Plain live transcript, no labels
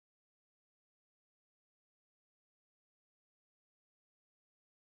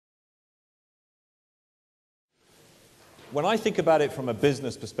when I think about it from a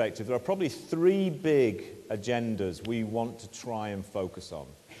business perspective, there are probably three big agendas we want to try and focus on.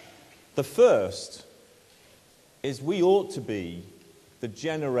 The first is we ought to be the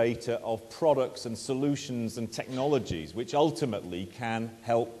generator of products and solutions and technologies which ultimately can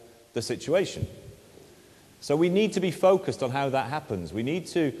help the situation. So we need to be focused on how that happens. We need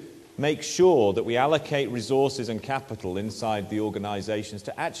to make sure that we allocate resources and capital inside the organizations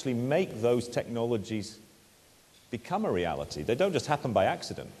to actually make those technologies become a reality. They don't just happen by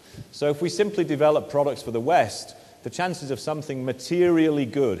accident. So if we simply develop products for the West, the chances of something materially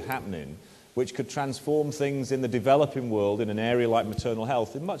good happening, which could transform things in the developing world in an area like maternal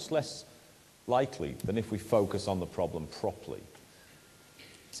health, are much less likely than if we focus on the problem properly.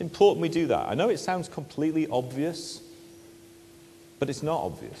 It's important we do that. I know it sounds completely obvious, but it's not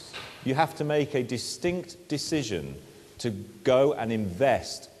obvious. You have to make a distinct decision to go and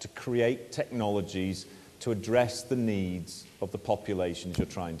invest to create technologies to address the needs of the populations you're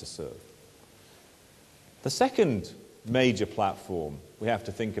trying to serve. The second major platform we have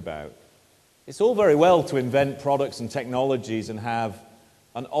to think about, it's all very well to invent products and technologies and have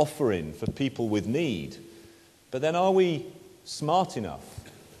an offering for people with need, but then are we smart enough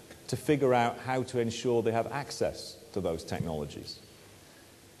to figure out how to ensure they have access to those technologies?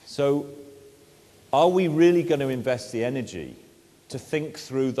 So are we really going to invest the energy to think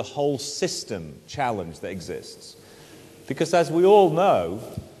through the whole system challenge that exists? Because as we all know,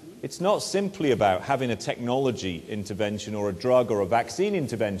 it's not simply about having a technology intervention or a drug or a vaccine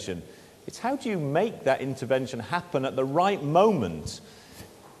intervention. It's how do you make that intervention happen at the right moment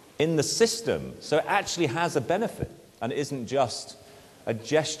in the system so it actually has a benefit and it isn't just a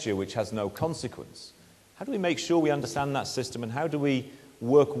gesture which has no consequence. How do we make sure we understand that system, and how do we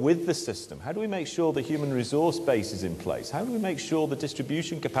work with the system? How do we make sure the human resource base is in place? How do we make sure the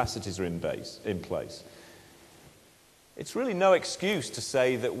distribution capacities are in place? It's really no excuse to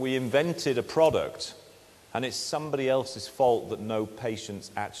say that we invented a product and it's somebody else's fault that no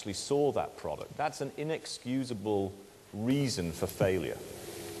patients actually saw that product. That's an inexcusable reason for failure.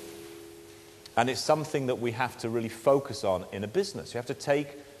 And it's something that we have to really focus on in a business. You have to take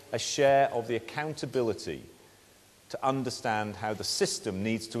a share of the accountability to understand how the system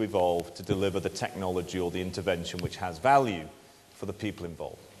needs to evolve to deliver the technology or the intervention which has value for the people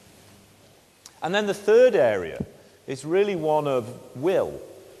involved. And then the third area is really one of will,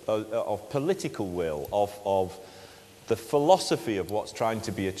 of political will, of the philosophy of what's trying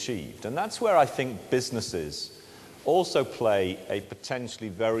to be achieved. And that's where I think businesses also play a potentially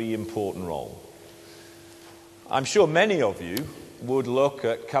very important role. I'm sure many of you would look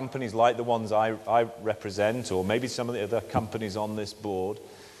at companies like the ones I represent, or maybe some of the other companies on this board,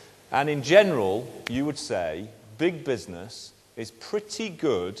 and in general, you would say big business is pretty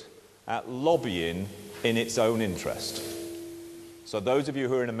good at lobbying in its own interest. So those of you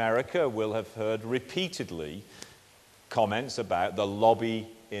who are in America will have heard repeatedly comments about the lobby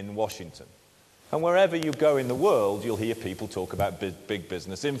in Washington. And wherever you go in the world, you'll hear people talk about big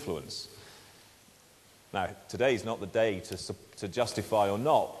business influence. Now, today's not the day to justify or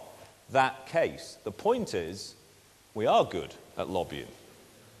not that case. The point is, we are good at lobbying.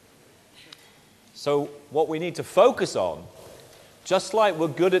 So what we need to focus on, just like we're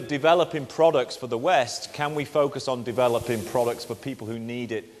good at developing products for the West, can we focus on developing products for people who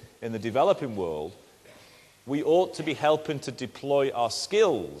need it in the developing world? We ought to be helping to deploy our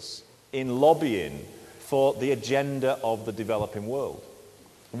skills in lobbying for the agenda of the developing world.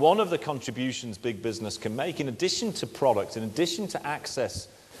 One of the contributions big business can make, in addition to products, in addition to access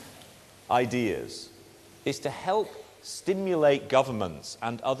ideas, is to help stimulate governments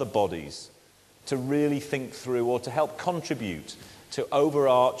and other bodies to really think through, or to help contribute to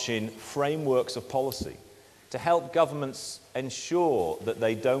overarching frameworks of policy, to help governments ensure that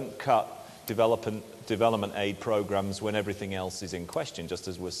they don't cut development aid programs when everything else is in question, just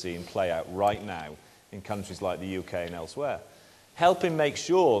as we're seeing play out right now in countries like the UK and elsewhere. Helping make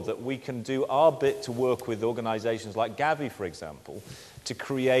sure that we can do our bit to work with organizations like Gavi, for example, to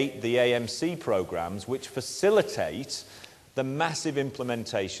create the AMC programs which facilitate the massive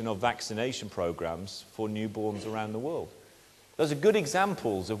implementation of vaccination programs for newborns around the world. Those are good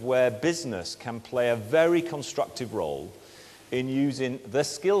examples of where business can play a very constructive role in using the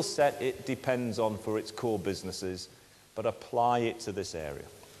skill set it depends on for its core businesses, but apply it to this area.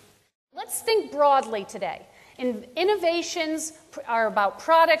 Let's think broadly today. Innovations are about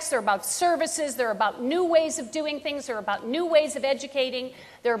products, they're about services, they're about new ways of doing things, they're about new ways of educating,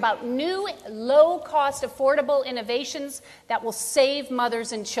 they're about new, low-cost, affordable innovations that will save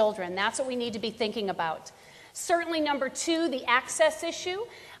mothers and children. That's what we need to be thinking about. Certainly number two, the access issue.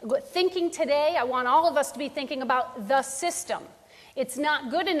 Thinking today, I want all of us to be thinking about the system. It's not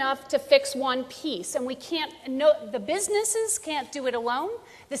good enough to fix one piece, and we can't, the businesses can't do it alone.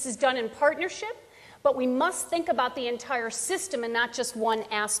 This is done in partnership, but we must think about the entire system and not just one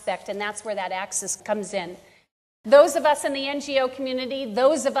aspect, and that's where that axis comes in. Those of us in the NGO community,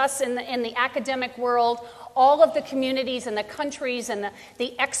 those of us in the academic world, all of the communities and the countries and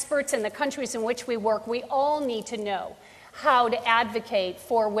the experts in the countries in which we work, we all need to know how to advocate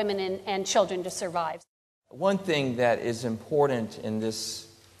for women and children to survive. One thing that is important in this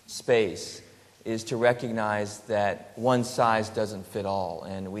space is to recognize that one size doesn't fit all,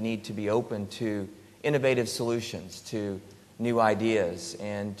 and we need to be open to innovative solutions, to new ideas,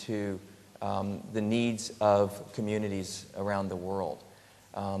 and to the needs of communities around the world.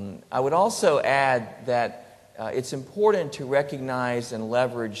 I would also add that it's important to recognize and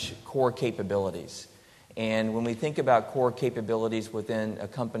leverage core capabilities. And when we think about core capabilities within a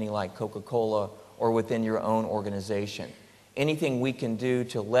company like Coca-Cola or within your own organization, anything we can do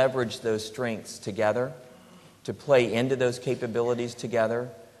to leverage those strengths together, to play into those capabilities together,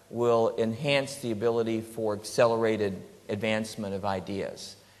 will enhance the ability for accelerated advancement of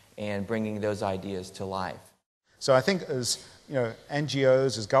ideas and bringing those ideas to life. So I think as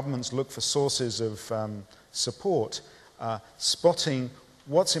NGOs, as governments look for sources of support, spotting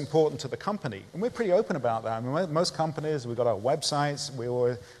what's important to the company. And we're pretty open about that. I mean, most companies, we've got our websites,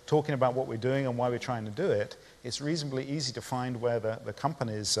 we're talking about what we're doing and why we're trying to do it. It's reasonably easy to find where the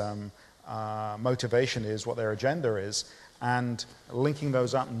company's motivation is, what their agenda is, and linking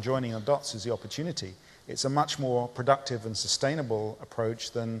those up and joining the dots is the opportunity. It's a much more productive and sustainable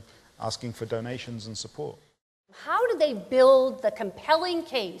approach than asking for donations and support. How do they build the compelling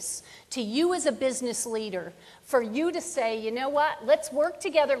case to you as a business leader for you to say, you know what, let's work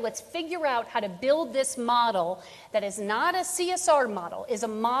together, let's figure out how to build this model that is not a CSR model, is a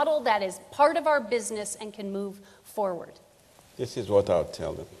model that is part of our business and can move forward? This is what I'll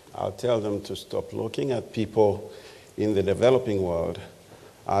tell them. I'll tell them to stop looking at people in the developing world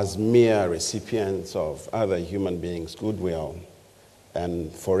as mere recipients of other human beings' goodwill,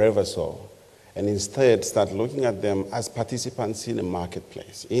 and forever so. And instead start looking at them as participants in a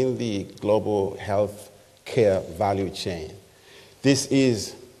marketplace, in the global health care value chain. This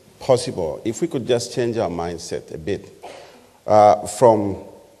is possible if we could just change our mindset a bit from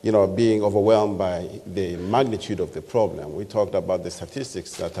being overwhelmed by the magnitude of the problem. We talked about the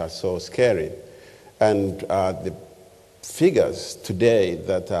statistics that are so scary, and the figures today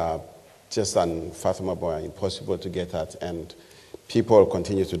that are just unfathomable and impossible to get at, and people will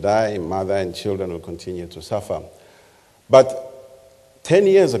continue to die, mother and children will continue to suffer. But 10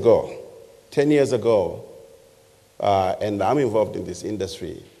 years ago, and I'm involved in this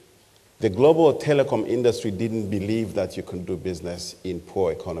industry, the global telecom industry didn't believe that you can do business in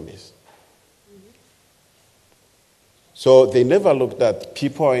poor economies. So they never looked at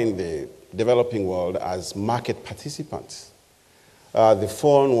people in the developing world as market participants. The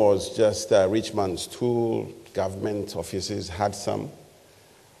phone was just a rich man's tool. Government offices had some.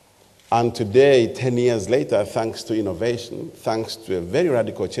 And today, 10 years later, thanks to innovation, thanks to a very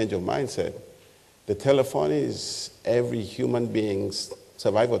radical change of mindset, the telephone is every human being's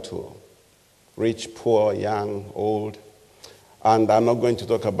survival tool. Rich, poor, young, old. And I'm not going to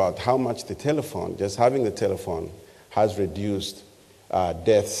talk about how much the telephone, just having the telephone, has reduced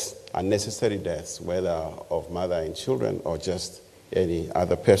deaths, unnecessary deaths, whether of mother and children or just any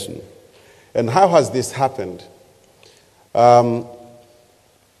other person. And how has this happened?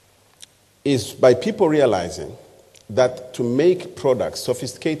 Is by people realizing that to make products,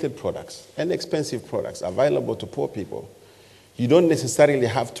 sophisticated products, and expensive products available to poor people, you don't necessarily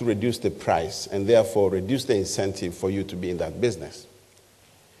have to reduce the price and therefore reduce the incentive for you to be in that business.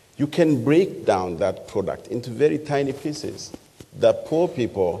 You can break down that product into very tiny pieces that poor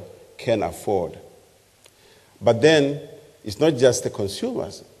people can afford. But then it's not just the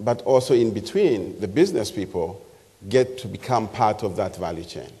consumers, but also in between, the business people get to become part of that value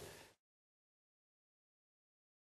chain.